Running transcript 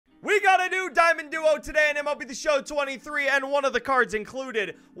We got a new Diamond Duo today in MLB The Show 23, and one of the cards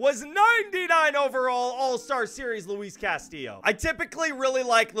included was 99 overall All-Star Series Luis Castillo. I typically really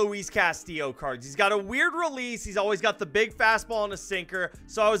like Luis Castillo cards. He's got a weird release. He's always got the big fastball and a sinker,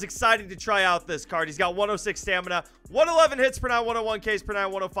 so I was excited to try out this card. He's got 106 stamina, 111 hits per 9, 101 Ks per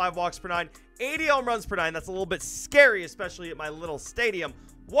 9, 105 walks per 9, 80 home runs per 9. That's a little bit scary, especially at my little stadium.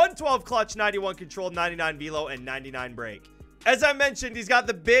 112 clutch, 91 control, 99 velo, and 99 break. As I mentioned, he's got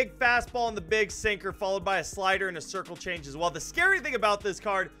the big fastball and the big sinker, followed by a slider and a circle change as well. The scary thing about this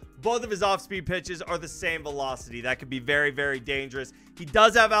card, both of his off-speed pitches are the same velocity. That could be very, very dangerous. He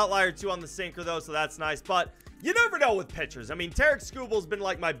does have outlier 2 on the sinker, though, so that's nice. But you never know with pitchers. I mean, Tarek Skubal's been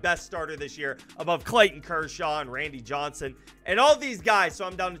like my best starter this year, above Clayton Kershaw and Randy Johnson and all these guys. So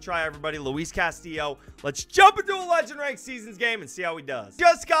I'm down to try everybody. Luis Castillo. Let's jump into a Legend Rank Seasons game and see how he does.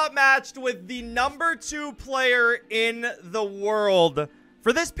 Just got matched with the #2 player in the world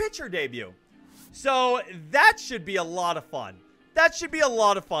for this pitcher debut. So that should be a lot of fun. That should be a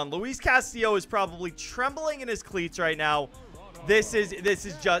lot of fun. Luis Castillo is probably trembling in his cleats right now. This is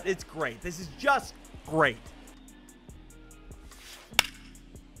just, it's great. This is just great.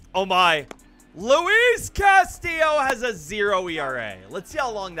 Oh my. Luis Castillo has a 0 ERA. Let's see how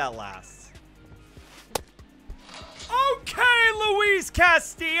long that lasts. Okay, Luis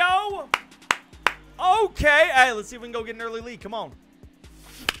Castillo. Okay. Hey, let's see if we can go get an early lead. Come on.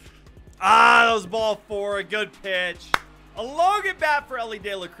 Ah, that was ball 4. A good pitch. A long at bat for Ellie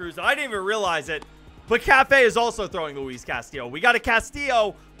De La Cruz. I didn't even realize it. But Cafe is also throwing Luis Castillo. We got a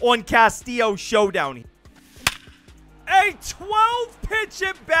Castillo on Castillo showdown. A 12-pitch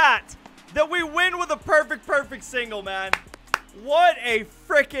at bat that we win with a perfect single, man. What a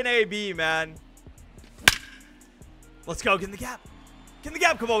freaking AB, man. Let's go. Get in the gap. Get in the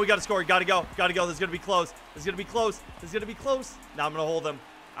gap. Come on, we got to score. Got to go. Got to go. This is going to be close. This is going to be close. This is going to be close. Now I'm going to hold him.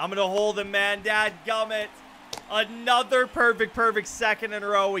 I'm going to hold him, man. Dadgummit. Another perfect second in a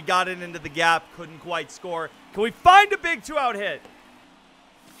row. We got it into the gap. Couldn't quite score. Can we find a big 2-out hit?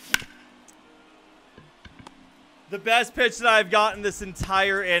 The best pitch that I've gotten this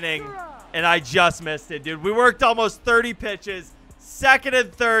entire inning, and I just missed it, dude. We worked almost 30 pitches, second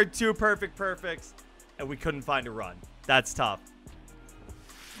and third, 2 perfects, and we couldn't find a run. That's tough.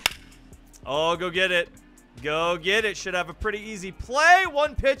 Oh, go get it. Go get it. Should have a pretty easy play.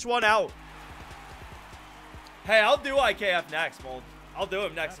 1 pitch, 1 out. Hey, I'll do IKF next, Mold. I'll do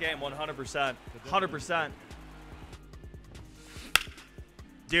him next game, 100%. 100%.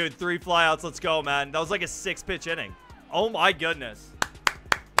 Dude, 3 flyouts. Let's go, man. That was like a 6-pitch inning. Oh, my goodness.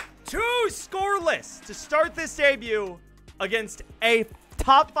 2 scoreless to start this debut against a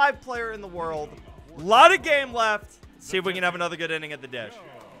top 5 player in the world. A lot of game left. See if we can have another good inning at the dish.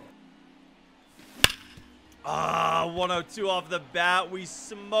 Ah, 102 off the bat. We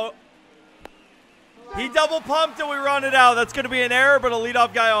smoke. He double pumped and we run it out. That's going to be an error, but a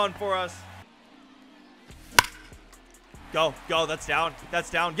leadoff guy on for us. Go, go. That's down. That's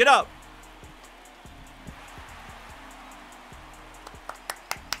down. Get up.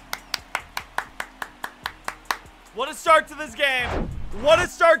 What a start to this game. What a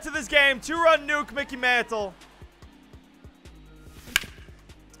start to this game. 2-run nuke, Mickey Mantle.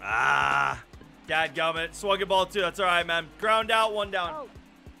 Ah. Dadgummit. Swung a ball 2. That's all right, man. Ground out, 1 down.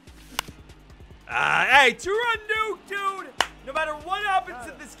 Hey, 2-run nuke, dude. No matter what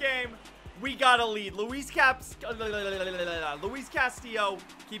happens in this game, we got a lead. Luis Castillo,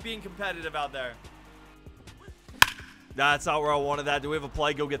 keep being competitive out there. That's not where I wanted that. Do we have a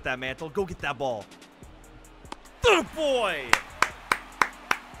play? Go get that, Mantle. Go get that ball. Oh, boy.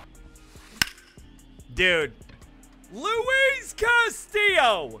 Dude. Luis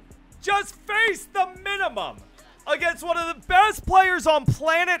Castillo just faced the minimum against one of the best players on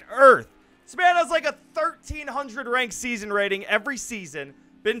planet Earth. This man has like a 1,300 ranked season rating every season.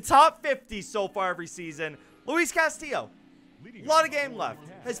 Been top 50 so far every season. Luis Castillo, a lot of game left.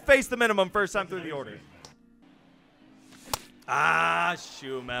 Has faced the minimum first time through the order. Ah,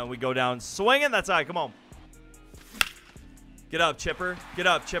 shoot, man. We go down swinging. That's all right. Come on. Get up, Chipper. Get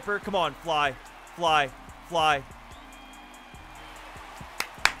up, Chipper. Come on. Fly. Fly. Fly.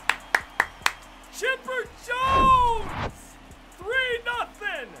 Chipper Jones!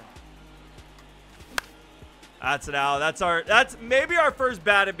 3-0. That's it out. That's maybe our first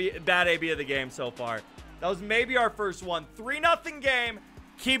bad AB of the game so far. That was maybe our first one. 3-0 game.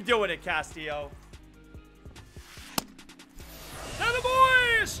 Keep doing it, Castillo. Atta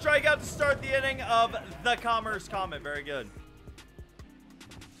boy! Strikeout to start the inning of the Commerce Comet. Very good.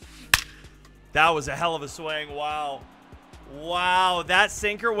 That was a hell of a swing. Wow. Wow, that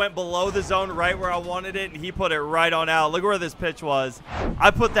sinker went below the zone right where I wanted it, and he put it right on out. Look where this pitch was.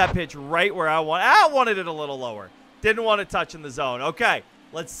 I put that pitch right where I wanted it a little lower. Didn't want to touch in the zone. Okay,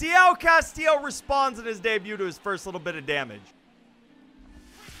 let's see how Castillo responds in his debut to his first little bit of damage.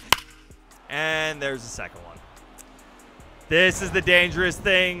 And there's the second one. This is the dangerous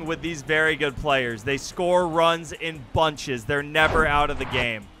thing with these very good players. They score runs in bunches. They're never out of the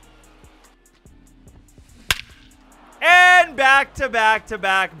game. And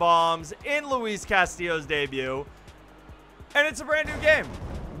back-to-back-to-back bombs in Luis Castillo's debut. And it's a brand new game.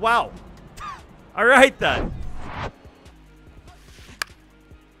 Wow. All right, then.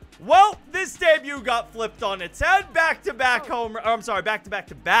 Well, this debut got flipped on its head. Back-to-back home runs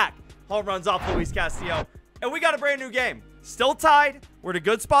off Luis Castillo. And we got a brand new game. Still tied. We're in a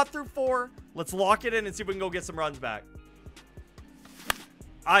good spot through 4. Let's lock it in and see if we can go get some runs back.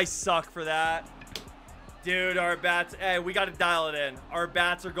 I suck for that. Dude, our bats, hey, we got to dial it in. Our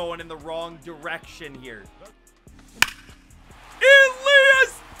bats are going in the wrong direction here.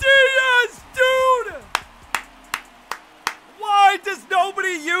 Elias Diaz, dude! Why does nobody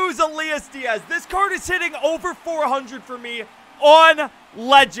use Elias Diaz? This card is hitting over 400 for me on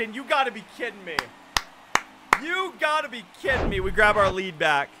Legend. You got to be kidding me. You got to be kidding me. We grab our lead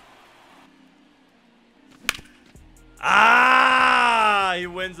back. Ah, he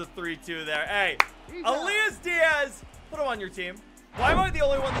wins the 3-2 there. Hey. Elias Diaz, put him on your team. Why am I the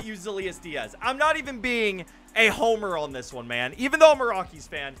only one that uses Elias Diaz? I'm not even being a homer on this one, man. Even though I'm a Rockies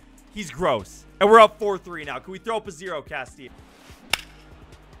fan, he's gross. And we're up 4-3 now. Can we throw up a 0, Castillo?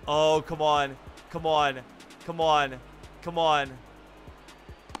 Oh, come on. Come on. Come on. Come on.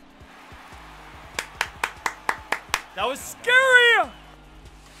 That was scary.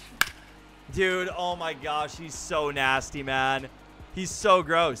 Dude, oh my gosh. He's so nasty, man. He's so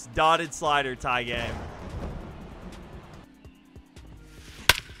gross. Dotted slider tie game.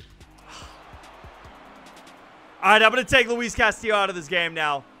 All right, I'm going to take Luis Castillo out of this game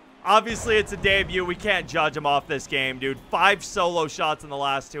now. Obviously, it's a debut. We can't judge him off this game, dude. 5 solo shots in the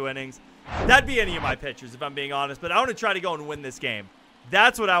last 2 innings. That'd be any of my pitchers, if I'm being honest. But I want to try to go and win this game.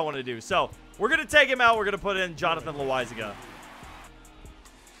 That's what I want to do. So, we're going to take him out. We're going to put in Jonathan Loaizaga.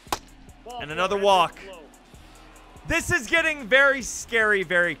 And another walk. This is getting very scary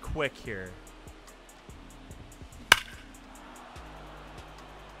very quick here.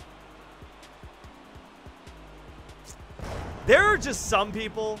 There are just some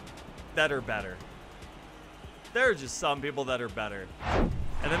people that are better. There are just some people that are better.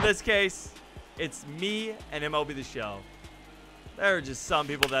 And in this case, it's me and MLB The Show. There are just some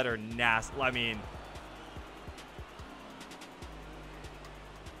people that are nasty. I mean,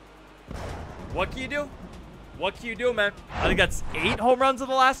 what can you do? What can you do, man? I think that's 8 home runs in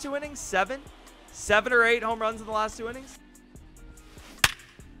the last 2 innings. 7 or 8 home runs in the last 2 innings.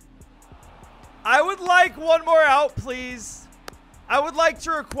 I would like one more out, please. I would like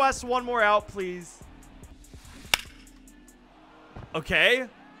to request one more out, please. Okay.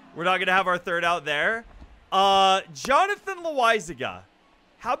 We're not going to have our 3rd out there. Jonathan Loaizaga.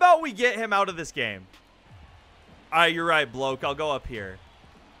 How about we get him out of this game? All right, you're right, bloke. I'll go up here.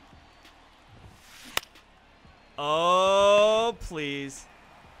 Oh, please.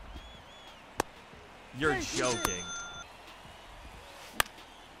 You're joking.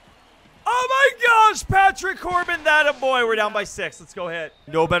 Oh my gosh, Patrick Corbin, that a boy. We're down by 6. Let's go hit.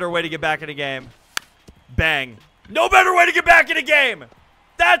 No better way to get back in a game. Bang. No better way to get back in a game.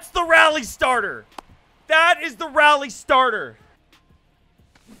 That's the rally starter. That is the rally starter.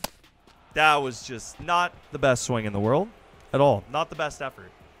 That was just not the best swing in the world at all. Not the best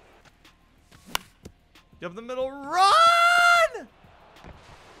effort. Up the middle, run!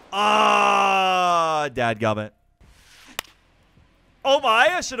 Ah, dadgummit. Oh my,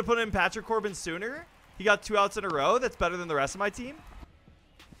 I should have put in Patrick Corbin sooner. He got 2 outs in a row. That's better than the rest of my team.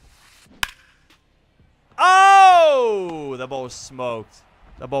 Oh, that ball was smoked.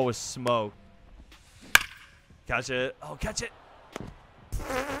 That ball was smoked. Catch it. Oh, catch it.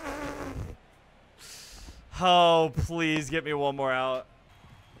 Oh, please get me one more out.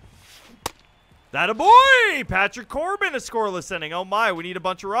 That a boy! Patrick Corbin, a scoreless inning. Oh my, we need a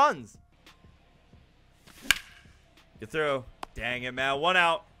bunch of runs. Get through. Dang it, man. 1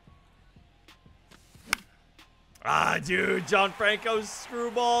 out. Ah, dude. John Franco's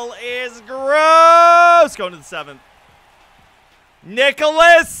screwball is gross. Going to the 7th.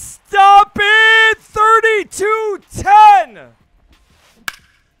 Nicholas, stop it! 32-10.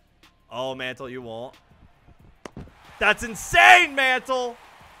 Oh, Mantle, you won't. That's insane, Mantle.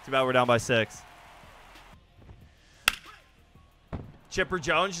 Too bad we're down by 6. Chipper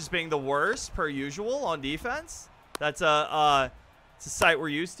Jones just being the worst, per usual, on defense. That's it's a sight we're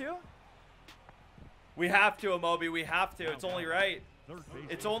used to. We have to, Amobi. We have to. It's only right.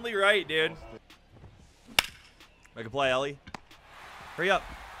 It's only right, dude. Make a play, Ellie. Hurry up.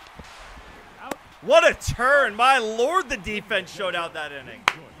 What a turn. My lord, the defense showed out that inning.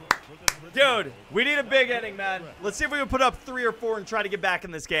 Dude, we need a big inning, man. Let's see if we can put up 3 or 4 and try to get back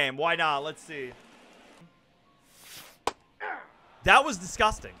in this game. Why not? Let's see. That was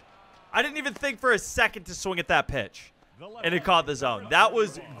disgusting. I didn't even think for a second to swing at that pitch. And it caught the zone. That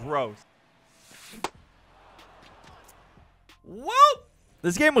was gross. Whoa!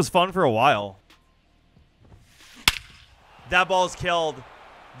 This game was fun for a while. That ball's killed.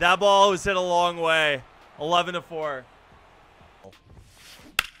 That ball was hit a long way. 11-4.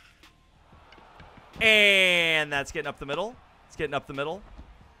 And that's getting up the middle. It's getting up the middle.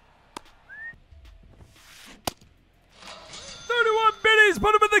 31 biddies.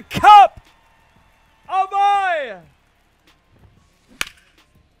 Put him in the cup. Oh my.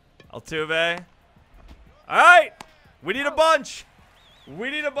 Altuve. All right. We need a bunch. We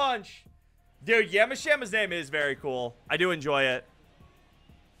need a bunch. Dude, Yamashama's name is very cool. I do enjoy it.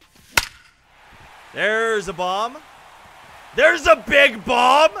 There's a bomb. There's a big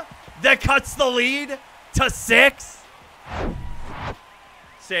bomb that cuts the lead to 6.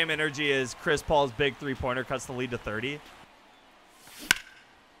 Same energy as Chris Paul's big 3-pointer cuts the lead to 30.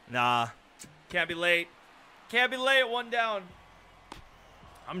 Nah. Can't be late. Can't be late. 1 down.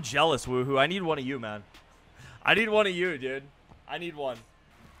 I'm jealous, woohoo. I need one of you, man. I need one of you, dude. I need one.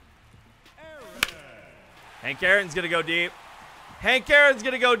 Hank Aaron's going to go deep. Hank Aaron's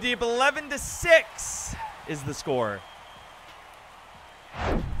going to go deep. 11-6 is the score.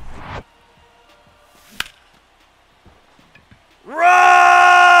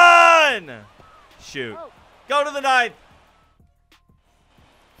 Run! Shoot. Go to the 9th.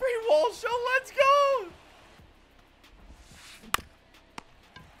 Free wall show. Let's go.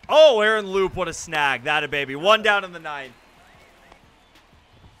 Oh, Aaron Loop. What a snag. That a baby. 1 down in the 9th.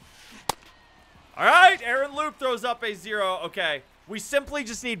 All right, Aaron Loop throws up a 0. Okay, we simply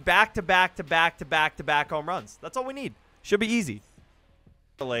just need back-to-back home runs. That's all we need. Should be easy.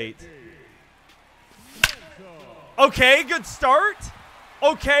 Late. Okay, good start.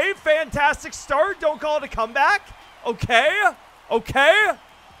 Okay, fantastic start. Don't call it a comeback. Okay, okay.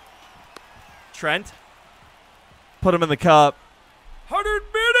 Trent. Put him in the cup. 100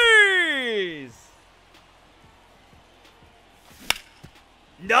 minis.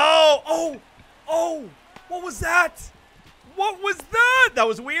 No. Oh. Oh, what was that? What was that? That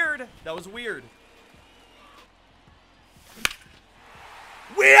was weird. That was weird.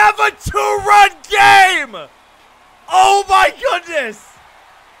 We have a 2-run game. Oh, my goodness.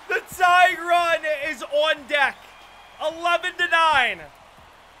 The tying run is on deck. 11-9.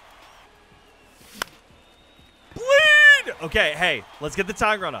 Bleed. Okay, hey, let's get the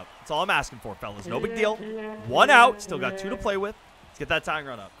tying run up. That's all I'm asking for, fellas. No big deal. 1 out. Still got 2 to play with. Let's get that tying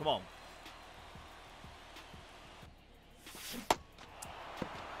run up. Come on.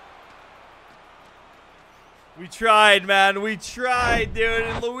 We tried, man. We tried, dude.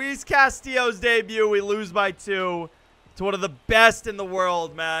 In Luis Castillo's debut, we lose by 2 to one of the best in the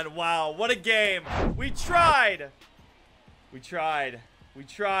world, man. Wow, what a game. We tried. We tried. We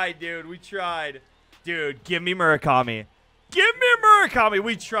tried, dude. We tried. Dude, give me Murakami. Give me Murakami.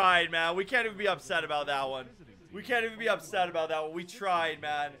 We tried, man. We can't even be upset about that one. We can't even be upset about that one. We tried,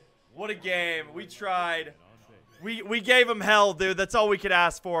 man. What a game. We tried. We gave him hell, dude. That's all we could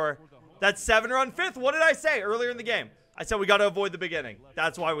ask for. That's 7-run 5th. What did I say earlier in the game? I said we got to avoid the big inning.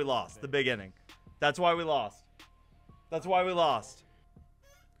 That's why we lost. The big inning. That's why we lost. That's why we lost.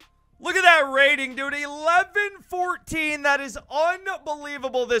 Look at that rating, dude. 11-14. That is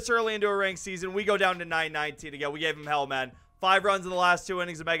unbelievable this early into a ranked season. We go down to 9-19 again. We gave him hell, man. 5 runs in the last 2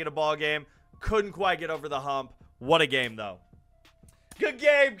 innings to make it a ball game. Couldn't quite get over the hump. What a game, though. Good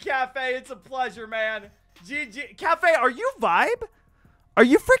game, Cafe. It's a pleasure, man. GG. Cafe, are you Vibe? Are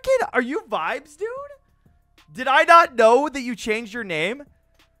you Vibes, dude? Did I not know that you changed your name?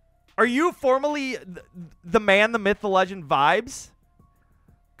 Are you formerly the man, the myth, the legend, Vibes?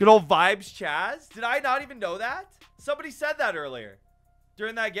 Good old Vibes Chaz? Did I not even know that? Somebody said that earlier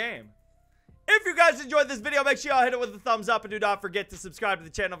during that game. If you guys enjoyed this video, make sure y'all hit it with a thumbs up and do not forget to subscribe to the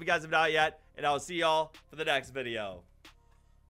channel if you guys have not yet. And I will see y'all for the next video.